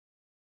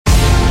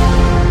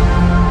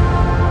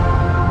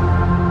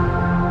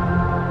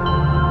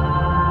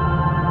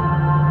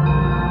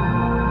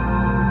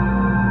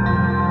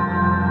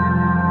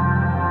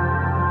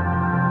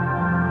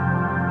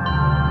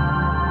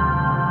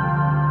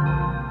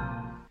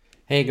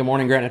Hey, good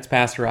morning, Grant. It's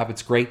Pastor Rob.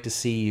 It's great to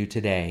see you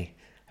today.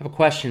 I have a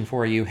question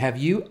for you. Have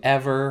you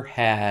ever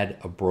had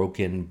a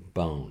broken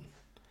bone?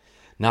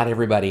 Not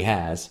everybody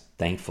has,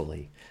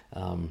 thankfully.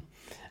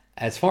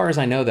 As far as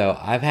I know, though,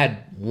 I've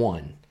had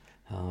one.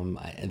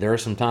 There are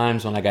some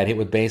times when I got hit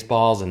with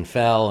baseballs and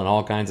fell and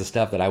all kinds of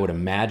stuff that I would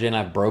imagine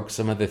I've broke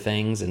some of the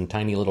things in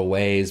tiny little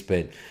ways,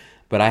 but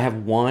I have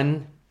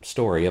one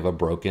story of a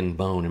broken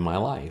bone in my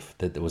life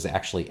that was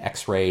actually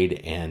x-rayed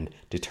and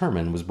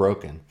determined was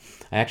broken.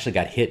 I actually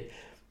got hit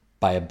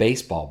by a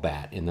baseball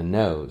bat in the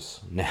nose.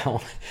 Now,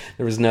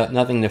 there was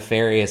nothing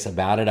nefarious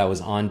about it. I was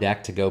on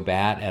deck to go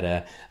bat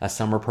at a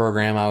summer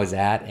program I was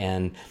at,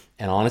 and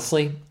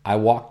honestly, I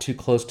walked too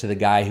close to the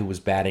guy who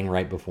was batting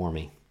right before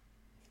me.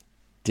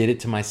 Did it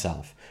to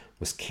myself.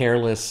 Was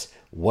careless,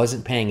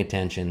 wasn't paying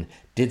attention,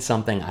 did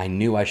something I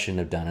knew I shouldn't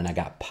have done, and I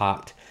got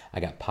popped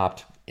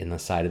in the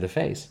side of the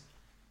face.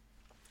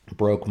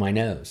 Broke my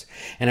nose.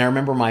 And I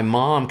remember my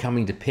mom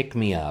coming to pick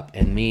me up,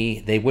 and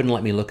they wouldn't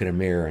let me look in a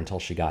mirror until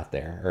she got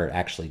there, or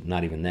actually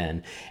not even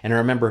then. And I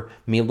remember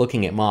me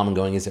looking at mom and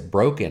going, "Is it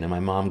broken?" And my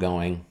mom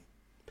going,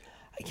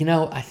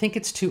 "I think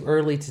it's too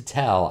early to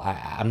tell.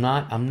 I'm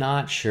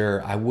not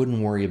sure. I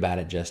wouldn't worry about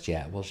it just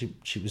yet." Well,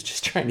 she was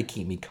just trying to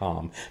keep me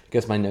calm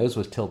because my nose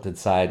was tilted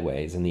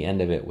sideways and the end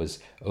of it was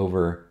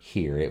over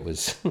here. It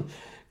was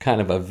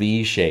kind of a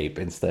V shape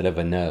instead of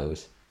a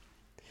nose.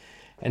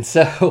 And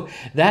so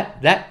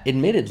that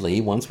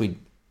admittedly, once we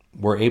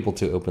were able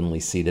to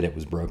openly see that it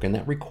was broken,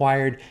 that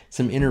required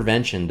some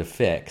intervention to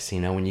fix.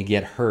 When you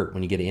get hurt,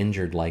 when you get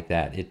injured like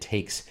that, it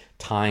takes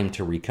time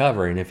to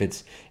recover. And if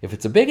it's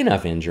a big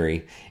enough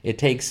injury, it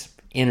takes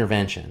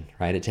intervention,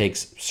 right? It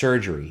takes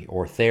surgery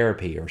or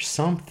therapy or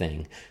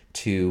something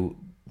to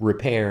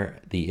repair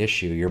the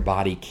issue. Your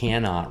body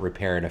cannot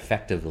repair it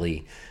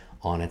effectively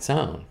on its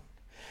own.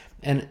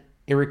 And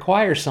it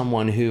requires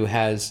someone who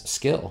has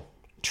skill,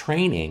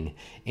 training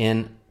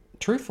in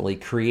truthfully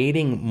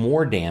creating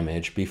more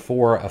damage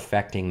before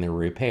affecting the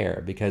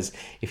repair. Because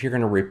if you're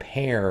going to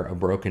repair a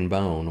broken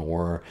bone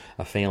or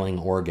a failing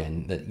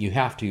organ, that you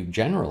have to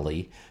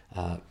generally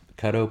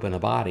cut open a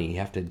body. You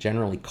have to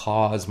generally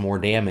cause more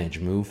damage,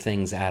 move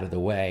things out of the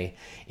way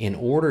in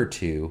order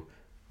to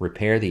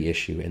repair the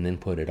issue and then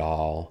put it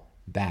all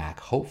back,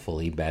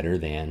 hopefully better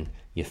than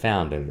you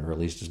found it, or at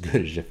least as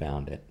good as you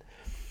found it.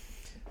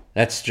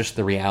 That's just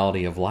the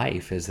reality of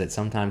life, is that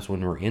sometimes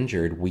when we're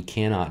injured, we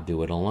cannot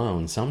do it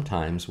alone.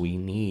 Sometimes we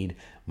need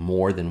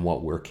more than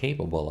what we're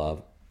capable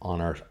of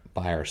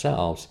by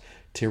ourselves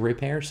to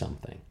repair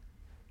something.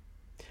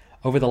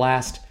 Over the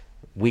last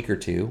week or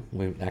two,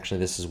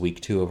 this is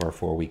week 2 of our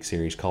 4-week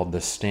series called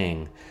The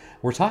Sting.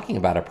 We're talking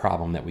about a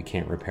problem that we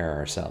can't repair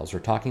ourselves.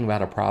 We're talking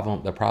about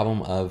the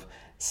problem of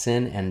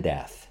sin and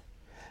death.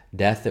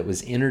 Death that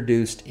was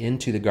introduced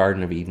into the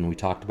Garden of Eden. We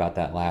talked about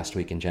that last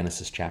week in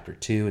Genesis chapter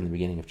 2 and the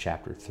beginning of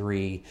chapter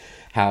 3,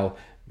 how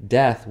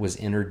death was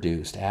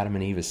introduced. Adam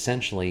and Eve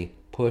essentially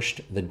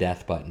pushed the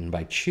death button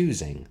by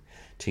choosing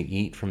to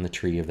eat from the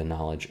tree of the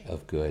knowledge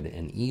of good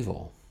and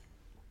evil.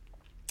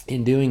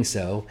 In doing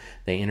so,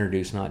 they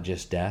introduced not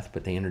just death,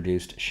 but they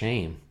introduced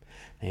shame.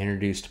 They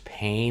introduced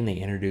pain. They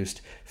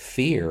introduced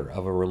fear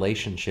of a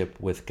relationship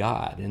with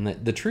God. And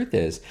the truth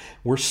is,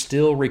 we're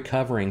still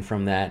recovering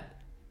from that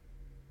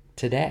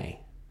today.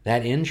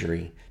 That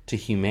injury to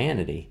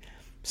humanity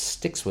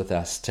sticks with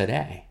us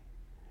today.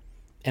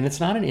 And it's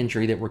not an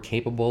injury that we're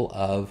capable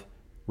of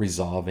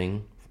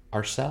resolving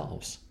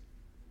ourselves.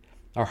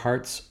 Our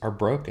hearts are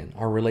broken.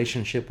 Our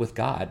relationship with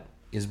God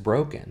is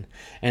broken.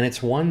 And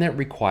it's one that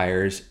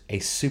requires a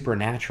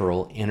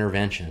supernatural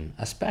intervention,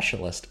 a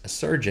specialist, a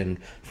surgeon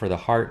for the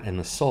heart and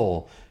the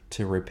soul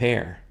to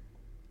repair.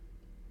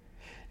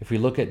 If we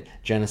look at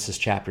Genesis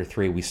chapter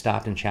 3, we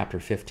stopped in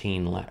chapter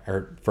 15,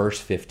 or verse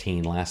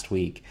 15 last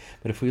week.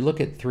 But if we look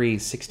at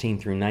 3:16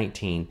 through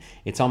 19,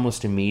 it's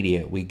almost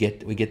immediate. We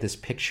get this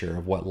picture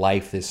of what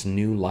this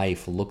new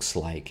life looks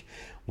like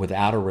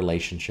without a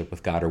relationship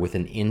with God, or with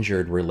an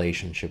injured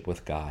relationship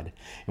with God,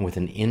 and with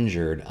an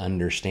injured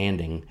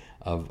understanding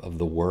of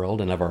the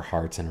world and of our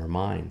hearts and our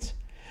minds.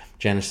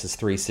 Genesis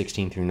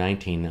 3:16 through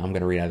 19, I'm going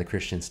to read out of the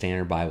Christian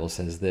Standard Bible,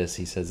 says this.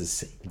 He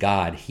says,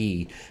 God,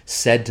 he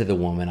said to the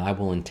woman, I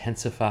will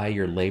intensify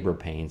your labor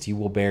pains. You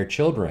will bear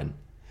children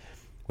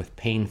with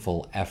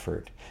painful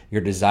effort. Your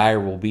desire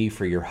will be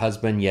for your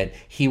husband, yet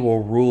he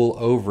will rule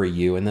over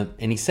you. And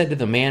he said to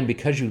the man,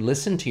 because you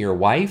listened to your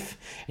wife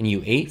and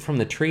you ate from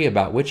the tree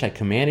about which I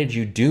commanded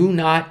you, do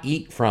not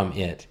eat from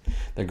it.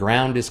 The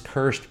ground is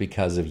cursed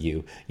because of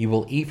you. You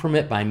will eat from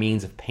it by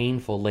means of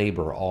painful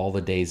labor all the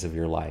days of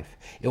your life.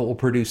 It will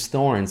produce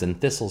thorns and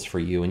thistles for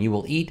you, and you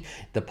will eat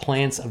the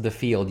plants of the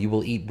field. You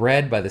will eat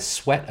bread by the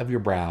sweat of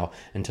your brow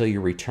until you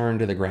return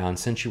to the ground,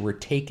 since you were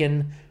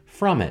taken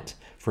from it.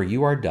 For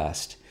you are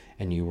dust,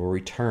 and you will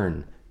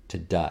return to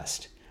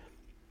dust.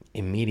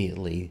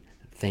 Immediately,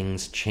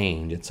 things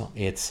change.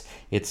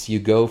 It's you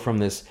go from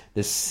this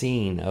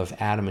scene of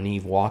Adam and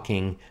Eve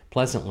walking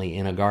pleasantly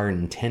in a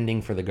garden,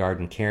 tending for the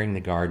garden, caring the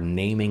garden,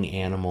 naming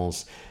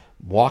animals,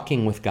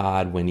 walking with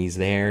God when he's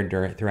there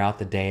throughout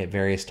the day at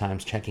various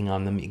times, checking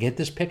on them. You get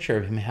this picture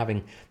of them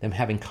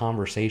having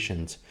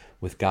conversations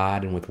with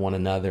God and with one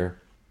another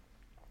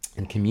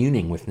and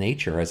communing with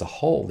nature as a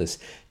whole, this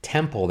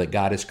temple that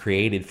God has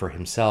created for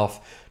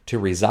himself to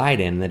reside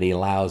in, that he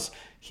allows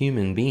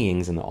human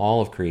beings and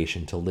all of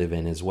creation to live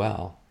in as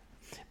well.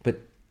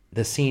 But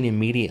the scene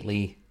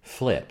immediately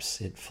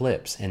flips. It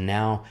flips, and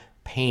now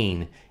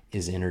pain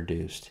is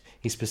introduced.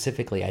 He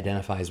specifically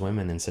identifies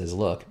women and says,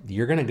 look,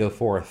 you're going to go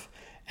forth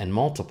and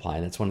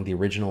multiply. That's one of the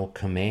original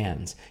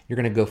commands. You're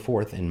going to go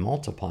forth and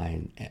multiply,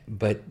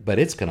 but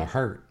it's going to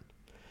hurt.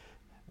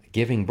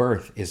 Giving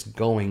birth is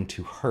going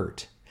to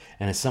hurt.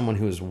 And as someone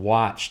who has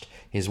watched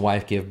his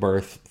wife give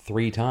birth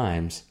 3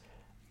 times,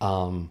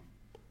 amen,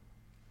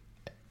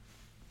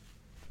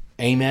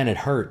 it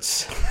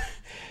hurts.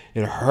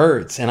 It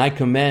hurts. And I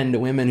commend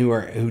women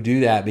who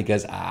do that,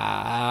 because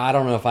I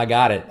don't know if I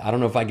got it. I don't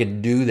know if I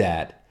could do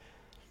that.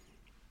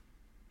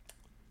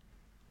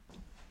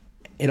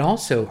 It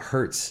also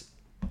hurts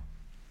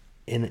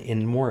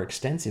in more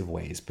extensive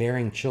ways.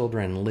 Bearing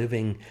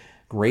children,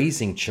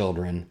 raising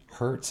children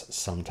hurts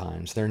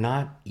sometimes. They're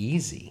not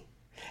easy.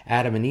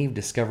 Adam and Eve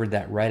discovered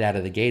that right out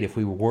of the gate. If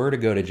we were to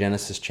go to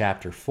Genesis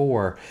chapter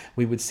 4,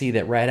 we would see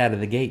that right out of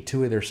the gate,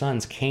 2 of their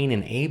sons, Cain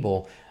and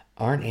Abel,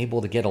 aren't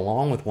able to get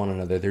along with one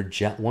another.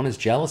 One is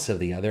jealous of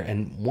the other,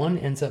 and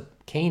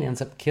Cain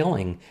ends up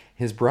killing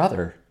his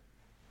brother.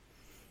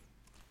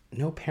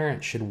 No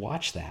parent should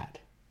watch that.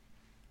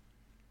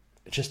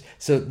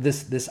 So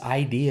this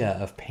idea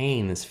of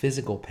pain, this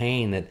physical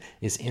pain that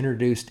is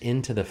introduced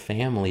into the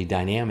family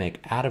dynamic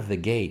out of the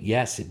gate,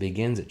 yes, it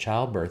begins at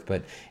childbirth,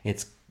 but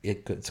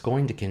it's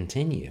going to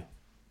continue.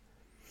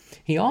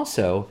 He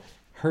also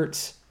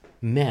hurts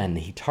men.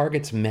 He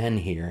targets men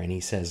here, and he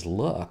says,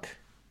 look,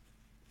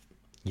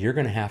 you're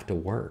going to have to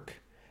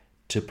work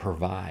to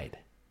provide.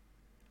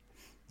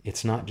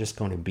 It's not just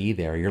going to be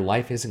there. Your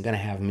life isn't going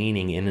to have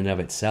meaning in and of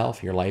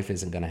itself. Your life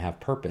isn't going to have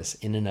purpose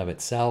in and of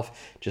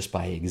itself just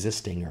by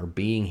existing or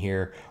being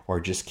here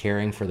or just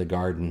caring for the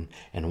garden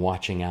and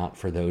watching out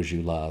for those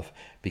you love,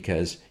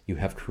 because you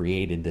have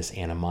created this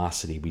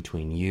animosity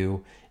between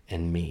you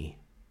and me.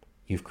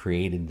 You've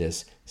created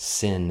this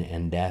sin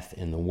and death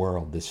in the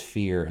world, this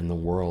fear in the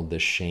world,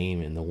 this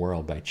shame in the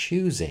world by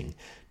choosing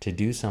to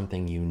do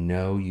something you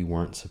know you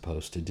weren't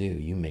supposed to do.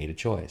 You made a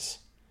choice.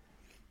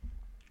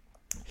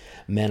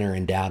 Men are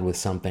endowed with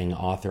something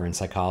author and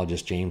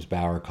psychologist James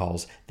Bauer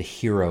calls the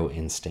hero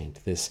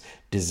instinct, this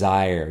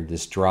desire,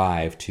 this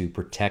drive to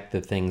protect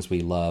the things we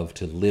love,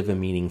 to live a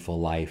meaningful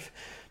life,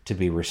 to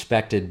be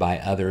respected by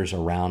others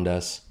around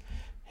us.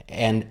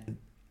 And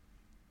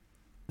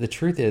the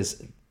truth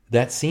is,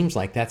 that seems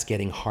like that's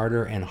getting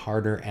harder and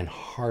harder and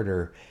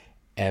harder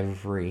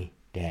every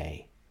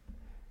day.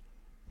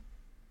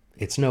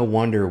 It's no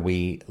wonder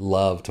we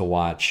love to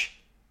watch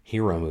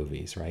hero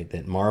movies, right?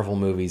 That Marvel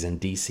movies and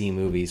DC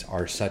movies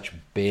are such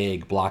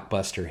big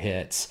blockbuster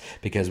hits,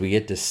 because we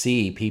get to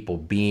see people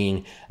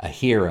being a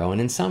hero. And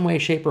in some way,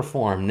 shape, or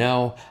form,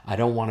 no, I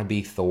don't want to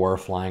be Thor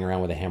flying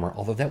around with a hammer,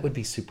 although that would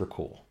be super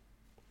cool.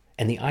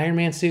 And the Iron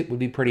Man suit would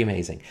be pretty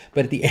amazing.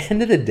 But at the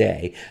end of the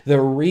day,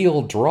 the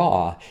real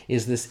draw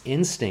is this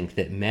instinct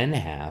that men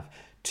have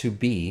to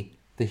be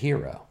the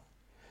hero,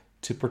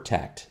 to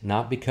protect,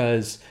 not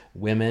because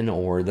women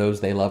or those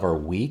they love are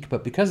weak,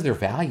 but because they're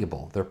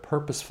valuable, they're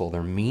purposeful,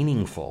 they're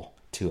meaningful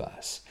to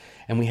us.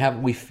 And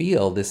we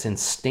feel this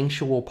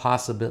instinctual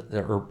possibility,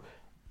 or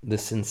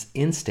this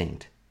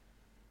instinct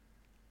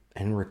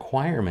and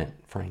requirement,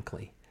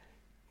 frankly,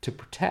 to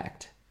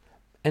protect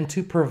and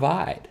to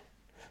provide.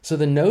 So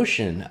the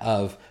notion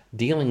of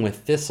dealing with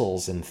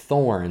thistles and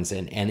thorns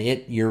and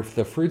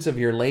the fruits of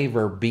your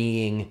labor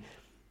being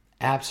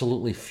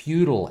absolutely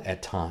futile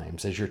at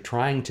times as you're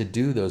trying to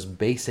do those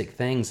basic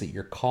things that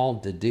you're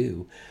called to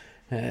do,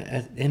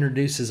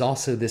 introduces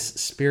also this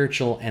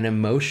spiritual and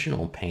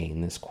emotional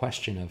pain, this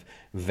question of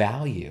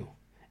value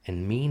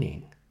and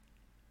meaning.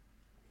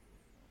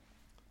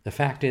 The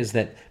fact is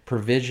that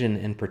provision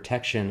and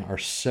protection are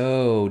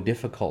so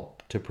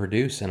difficult to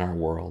produce in our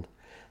world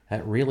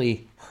that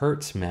really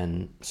hurts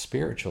men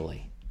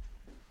spiritually.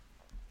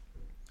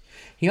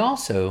 He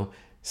also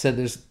said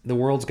the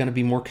world's going to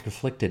be more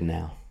conflicted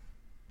now.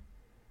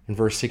 In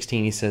verse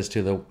 16, he says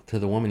to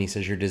the woman, he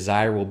says, your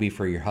desire will be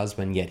for your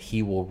husband, yet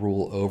he will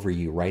rule over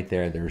you. Right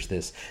there's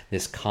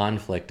this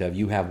conflict of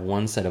you have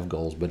one set of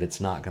goals, but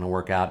it's not going to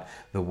work out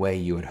the way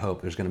you would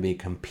hope. There's going to be a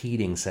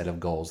competing set of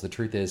goals. The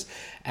truth is,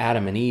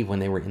 Adam and Eve, when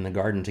they were in the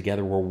garden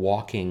together, were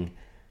walking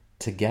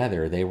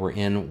together. They were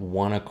in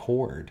one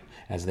accord,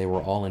 as they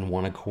were all in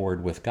one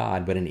accord with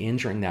God. But in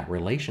entering that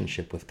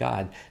relationship with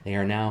God, they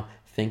are now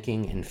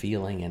thinking and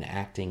feeling and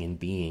acting and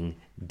being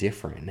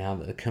different. Now,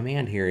 the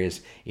command here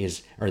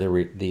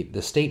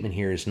the statement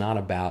here is not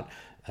about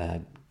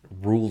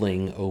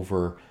ruling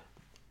over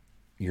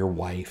your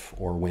wife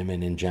or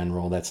women in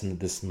general. That's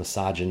this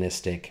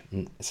misogynistic.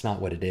 It's not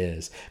what it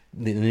is.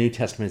 The New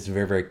Testament is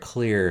very, very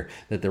clear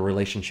that the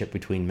relationship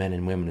between men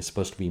and women is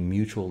supposed to be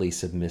mutually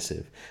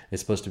submissive.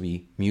 It's supposed to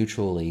be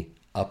mutually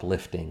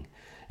uplifting.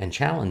 and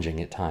challenging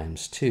at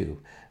times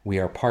too. We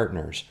are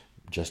partners.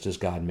 Just as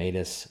God made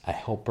us a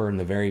helper in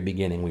the very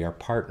beginning, we are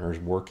partners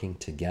working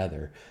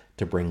together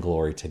to bring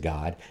glory to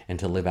God and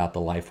to live out the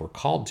life we're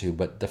called to.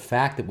 But the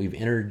fact that we've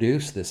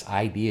introduced this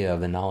idea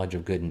of the knowledge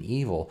of good and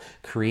evil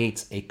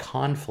creates a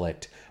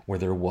conflict where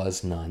there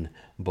was none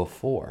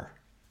before.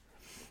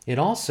 It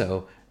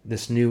also,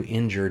 this new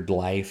injured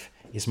life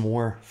is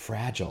more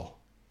fragile.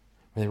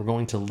 They were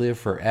going to live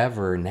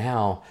forever.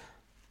 Now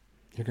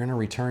you're going to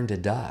return to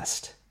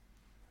dust.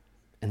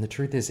 And the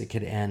truth is, it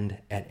could end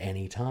at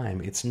any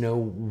time. It's no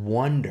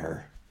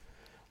wonder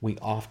we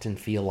often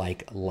feel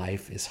like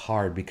life is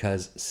hard,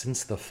 because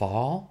since the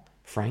fall,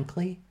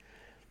 frankly,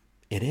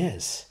 it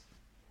is.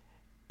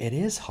 It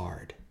is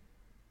hard.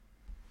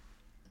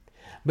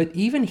 But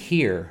even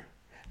here,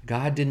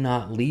 God did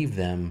not leave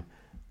them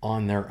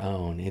on their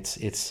own.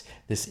 It's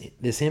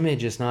this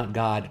image is not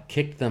God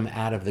kicked them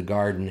out of the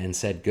garden and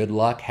said, "Good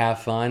luck, have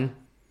fun,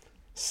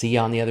 see you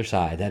on the other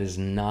side." That is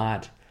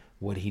not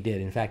what he did.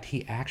 In fact,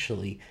 he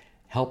actually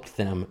helped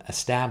them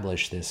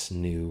establish this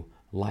new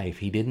life.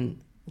 He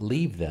didn't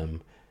leave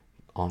them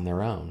on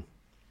their own.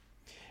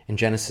 In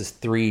Genesis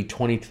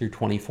 3:20 through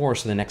 24,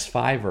 so the next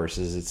 5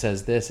 verses, it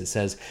says this. It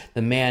says,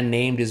 "The man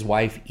named his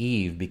wife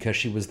Eve because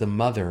she was the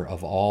mother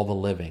of all the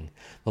living.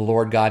 The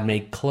Lord God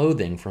made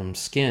clothing from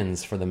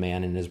skins for the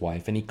man and his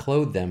wife, and he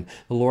clothed them.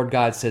 The Lord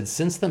God said,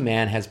 'Since the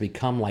man has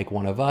become like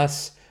one of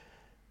us,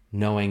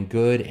 knowing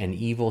good and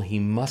evil, he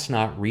must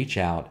not reach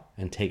out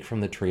and take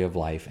from the tree of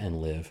life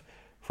and live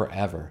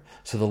forever.'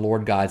 So the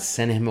Lord God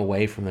sent him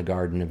away from the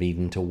Garden of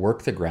Eden to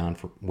work the ground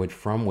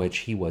from which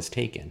he was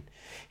taken.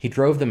 He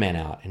drove the man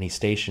out, and he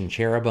stationed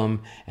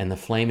cherubim and the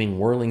flaming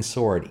whirling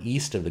sword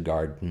east of the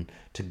garden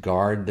to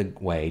guard the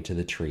way to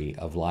the tree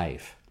of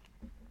life."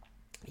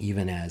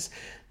 Even as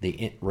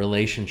the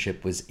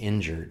relationship was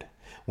injured,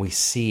 we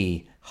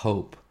see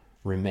hope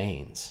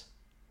remains.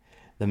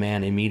 The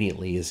man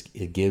immediately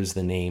gives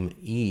the name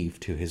Eve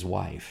to his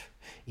wife.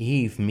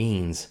 Eve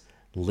means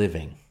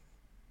living.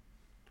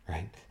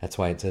 Right? That's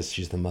why it says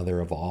she's the mother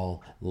of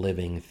all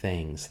living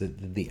things.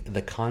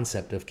 The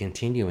concept of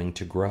continuing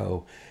to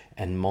grow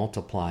and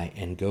multiply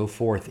and go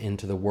forth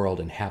into the world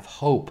and have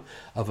hope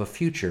of a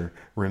future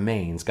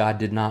remains. God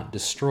did not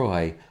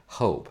destroy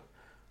hope.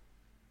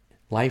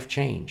 Life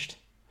changed.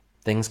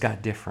 Things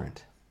got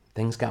different.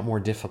 Things got more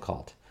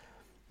difficult.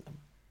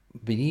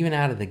 But even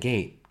out of the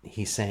gate,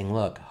 he's saying,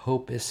 look,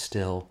 hope is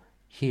still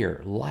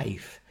here.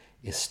 Life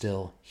is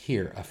still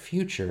here. A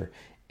future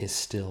is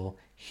still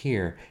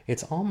here.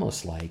 It's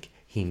almost like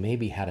he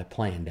maybe had a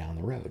plan down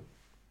the road.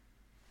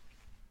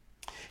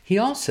 He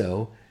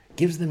also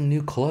gives them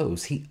new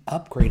clothes. He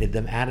upgraded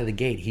them out of the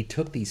gate. He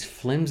took these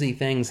flimsy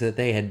things that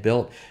they had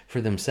built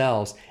for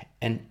themselves,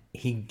 and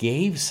he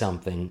gave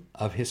something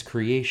of his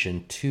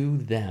creation to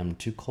them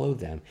to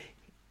clothe them.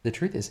 The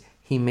truth is,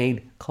 he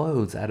made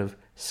clothes out of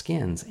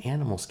skins,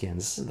 animal skins.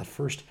 This is the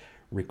first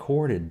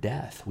recorded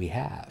death we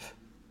have.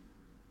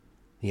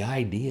 The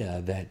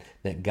idea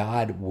that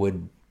God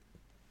would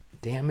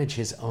damage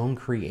his own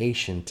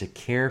creation to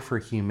care for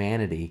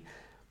humanity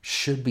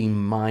should be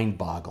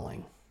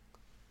mind-boggling.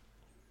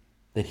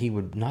 That he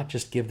would not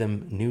just give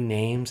them new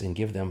names and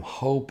give them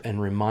hope and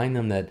remind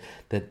them that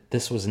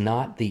this was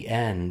not the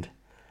end,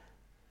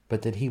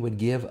 but that he would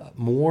give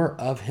more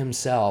of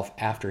himself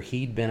after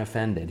he'd been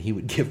offended. He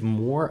would give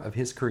more of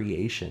his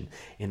creation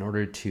in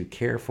order to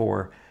care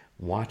for,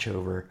 watch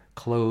over,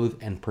 clothe,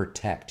 and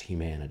protect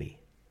humanity.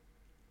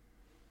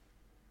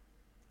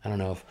 I don't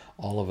know if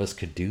all of us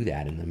could do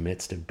that in the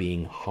midst of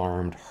being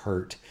harmed,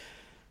 hurt,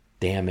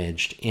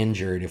 damaged,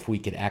 injured, if we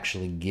could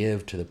actually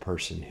give to the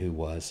person who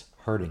was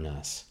hurting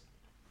us.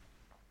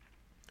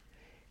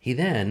 He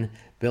then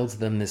builds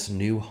them this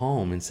new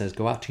home and says,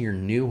 go out to your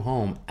new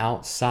home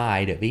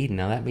outside of Eden.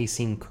 Now that may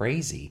seem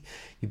crazy.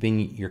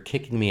 You're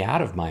kicking me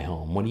out of my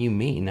home. What do you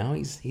mean? No,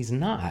 he's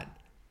not.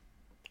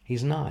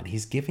 He's not.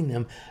 He's giving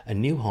them a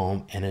new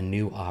home and a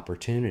new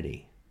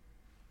opportunity.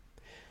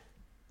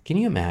 Can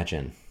you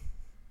imagine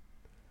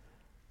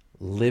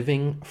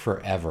living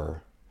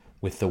forever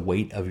with the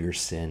weight of your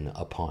sin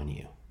upon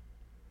you?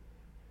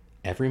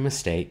 Every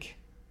mistake,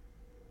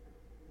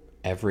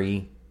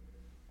 every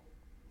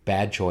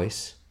bad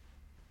choice,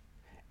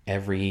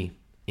 every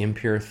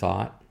impure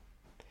thought,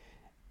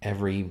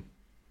 every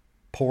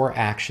poor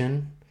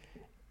action,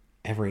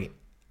 every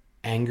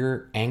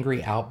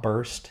angry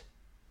outburst,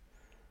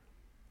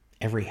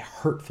 every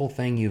hurtful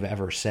thing you've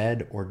ever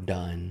said or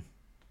done,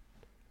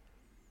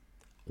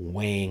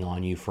 weighing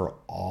on you for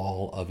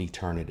all of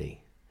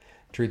eternity.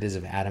 Truth is,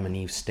 if Adam and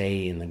Eve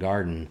stay in the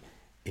garden,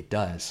 it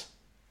does.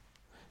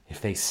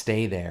 If they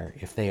stay there,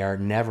 if they are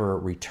never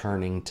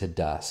returning to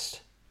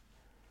dust,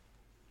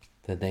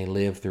 that they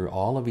live through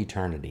all of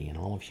eternity, and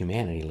all of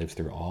humanity lives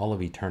through all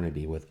of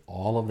eternity with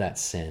all of that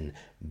sin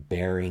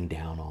bearing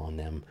down on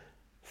them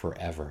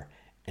forever.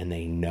 And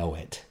they know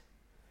it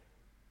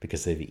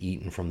because they've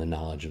eaten from the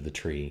knowledge of the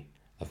tree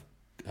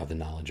of the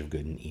knowledge of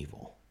good and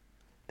evil.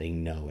 They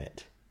know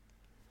it.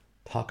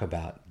 Talk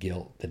about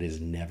guilt that is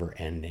never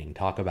ending.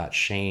 Talk about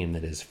shame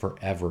that is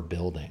forever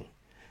building.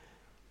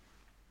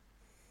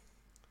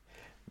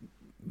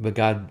 But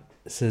God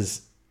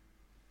says,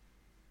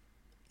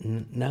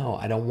 no,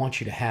 I don't want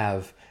you to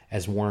have,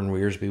 as Warren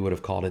Wiersbe would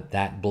have called it,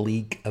 that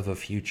bleak of a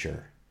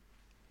future.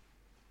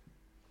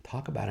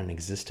 Talk about an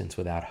existence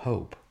without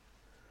hope.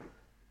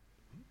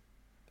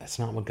 That's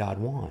not what God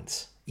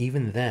wants.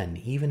 Even then,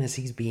 even as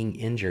he's being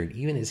injured,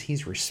 even as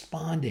he's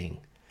responding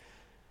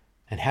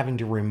and having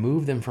to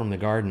remove them from the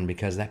garden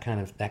because that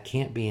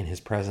can't be in his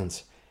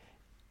presence,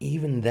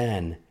 even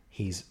then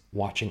he's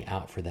watching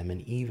out for them.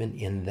 And even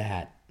in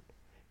that,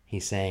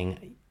 he's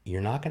saying,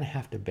 you're not going to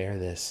have to bear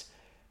this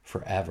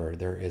forever.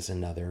 There is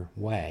another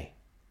way.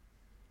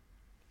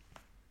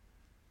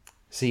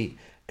 See,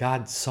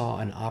 God saw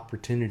an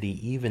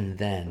opportunity even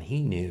then.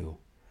 He knew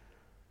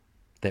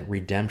that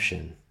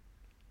redemption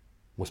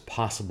was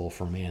possible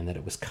for man, that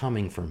it was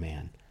coming for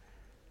man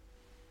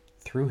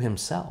through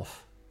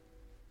himself.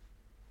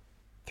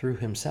 Through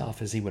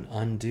himself, as he would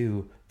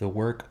undo the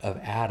work of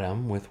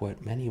Adam with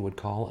what many would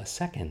call a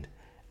second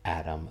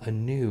Adam, a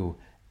new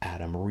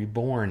Adam, a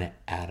reborn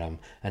Adam,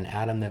 an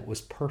Adam that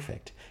was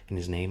perfect, and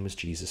his name was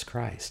Jesus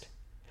Christ.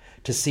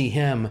 To see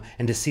him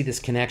and to see this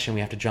connection, we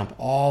have to jump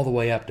all the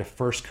way up to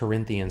 1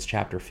 Corinthians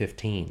chapter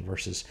 15,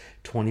 verses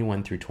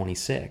 21 through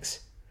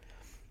 26.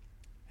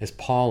 As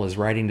Paul is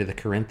writing to the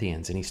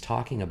Corinthians, and he's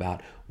talking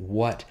about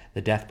what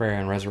the death, burial,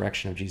 and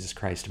resurrection of Jesus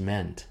Christ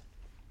meant.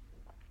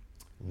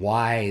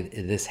 Why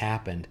this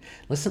happened.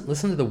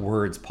 Listen to the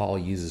words Paul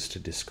uses to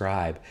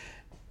describe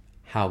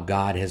how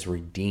God has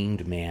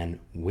redeemed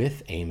man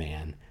with a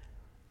man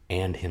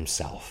and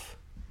himself.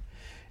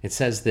 It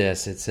says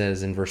this, it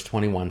says in verse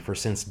 21, for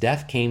since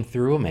death came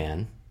through a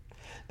man,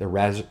 the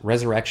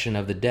resurrection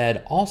of the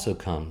dead also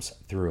comes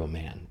through a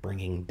man.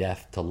 Bringing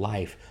death to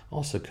life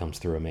also comes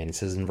through a man. It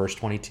says in verse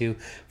 22,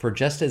 for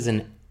just as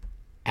in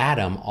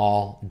Adam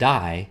all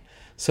die,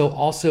 so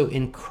also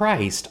in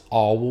Christ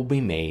all will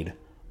be made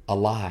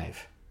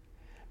alive.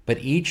 But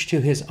each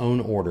to his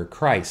own order.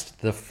 Christ,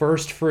 the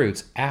first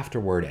fruits,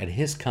 afterward, at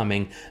his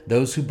coming,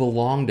 those who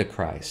belong to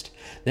Christ.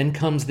 Then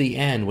comes the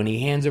end, when he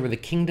hands over the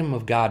kingdom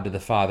of God to the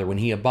Father, when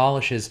he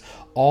abolishes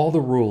all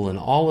the rule and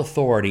all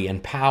authority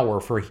and power,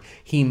 for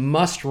he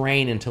must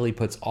reign until he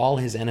puts all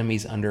his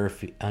enemies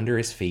under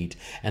his feet,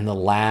 and the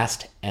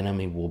last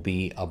enemy will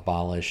be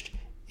abolished.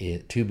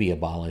 To be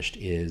abolished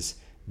is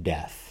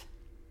death.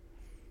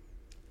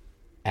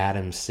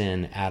 Adam's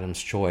sin,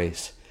 Adam's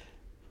choice,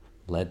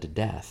 led to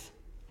death.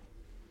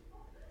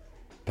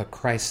 But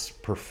Christ's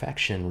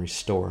perfection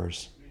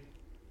restores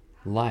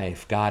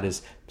life. God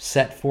has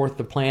set forth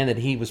the plan that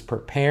he was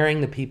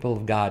preparing the people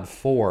of God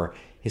for,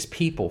 his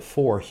people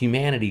for,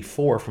 humanity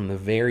for, from the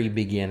very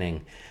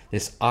beginning.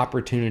 This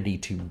opportunity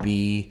to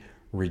be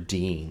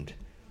redeemed.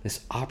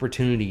 This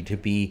opportunity to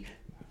be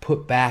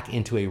put back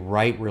into a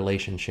right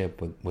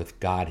relationship with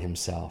God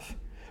himself.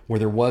 Where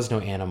there was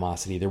no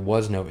animosity, there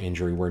was no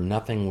injury, where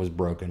nothing was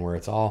broken, where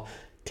it's all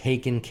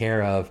taken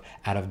care of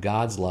out of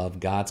God's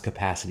love, God's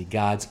capacity,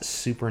 God's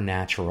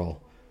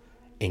supernatural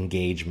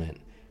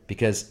engagement,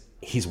 because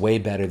he's way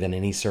better than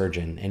any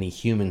surgeon, any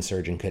human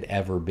surgeon could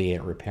ever be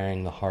at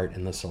repairing the heart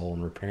and the soul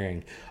and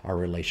repairing our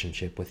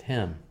relationship with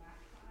him.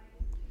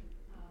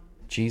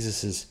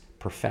 Jesus'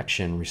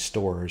 perfection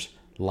restores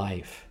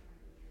life.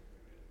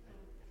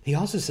 He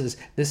also says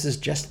this is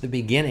just the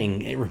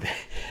beginning.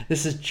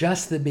 This is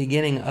just the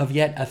beginning of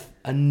yet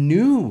a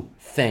new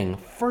thing.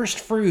 First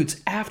fruits,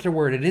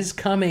 afterward, it is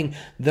coming.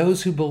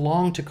 Those who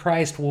belong to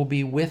Christ will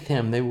be with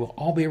him. They will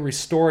all be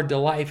restored to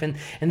life. And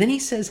then he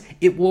says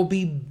it will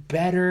be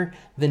better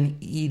than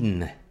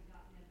Eden.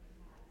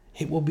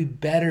 It will be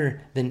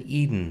better than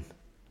Eden.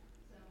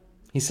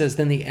 He says,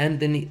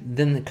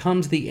 then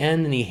comes the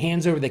end, and he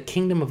hands over the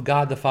kingdom of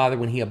God the Father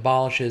when he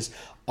abolishes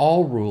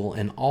all rule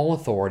and all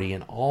authority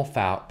and all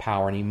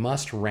power, and he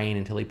must reign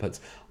until he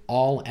puts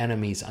all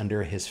enemies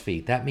under his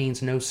feet. That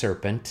means no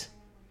serpent.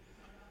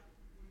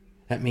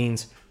 That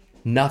means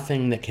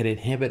nothing that could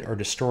inhibit or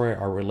destroy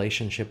our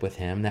relationship with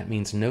him. That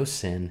means no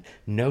sin,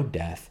 no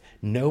death,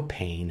 no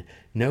pain,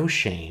 no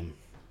shame.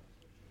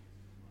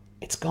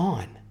 It's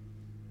gone.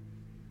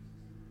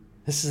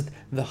 This is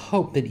the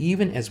hope that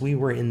even as we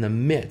were in the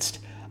midst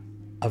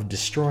of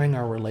destroying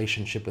our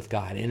relationship with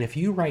God, and if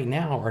you right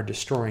now are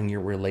destroying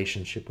your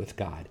relationship with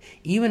God,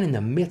 even in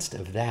the midst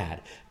of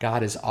that,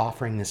 God is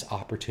offering this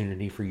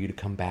opportunity for you to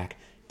come back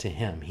to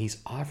him. He's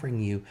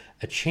offering you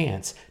a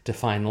chance to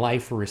find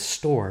life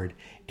restored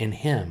in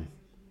him.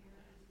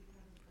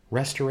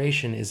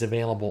 Restoration is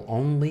available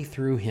only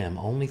through him,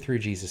 only through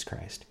Jesus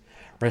Christ.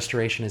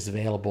 Restoration is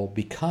available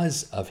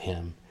because of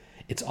him.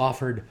 It's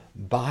offered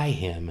by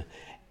him.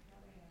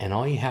 And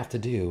all you have to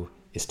do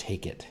is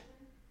take it.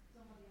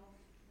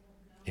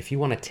 If you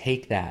want to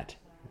take that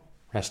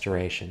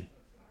restoration,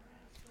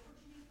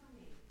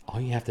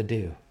 all you have to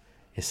do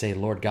is say,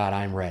 Lord God,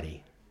 I'm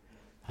ready.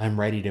 I'm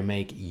ready to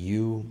make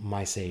you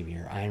my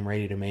Savior. I'm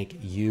ready to make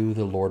you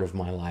the Lord of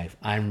my life.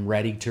 I'm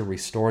ready to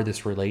restore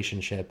this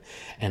relationship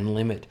and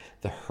limit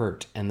the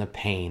hurt and the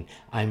pain.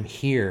 I'm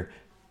here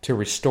to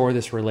restore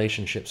this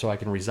relationship so I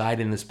can reside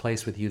in this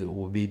place with you that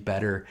will be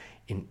better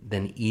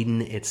than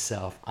Eden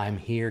itself. I'm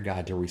here,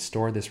 God, to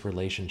restore this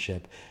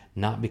relationship,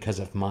 not because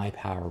of my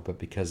power, but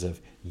because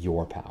of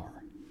your power.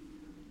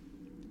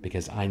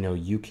 Because I know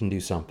you can do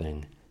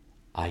something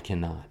I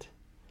cannot.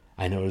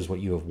 I know it is what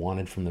you have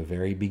wanted from the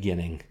very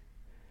beginning,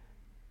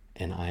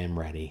 and I am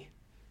ready.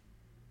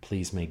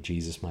 Please make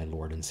Jesus my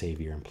Lord and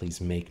Savior, and please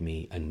make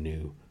me a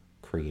new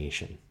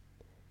creation.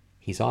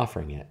 He's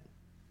offering it.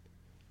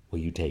 Will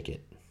you take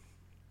it?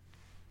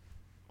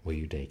 Will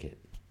you take it?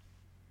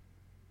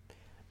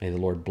 May the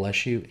Lord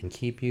bless you and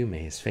keep you. May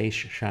his face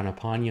shine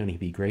upon you and he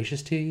be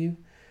gracious to you.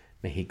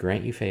 May he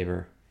grant you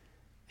favor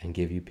and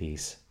give you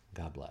peace.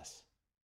 God bless.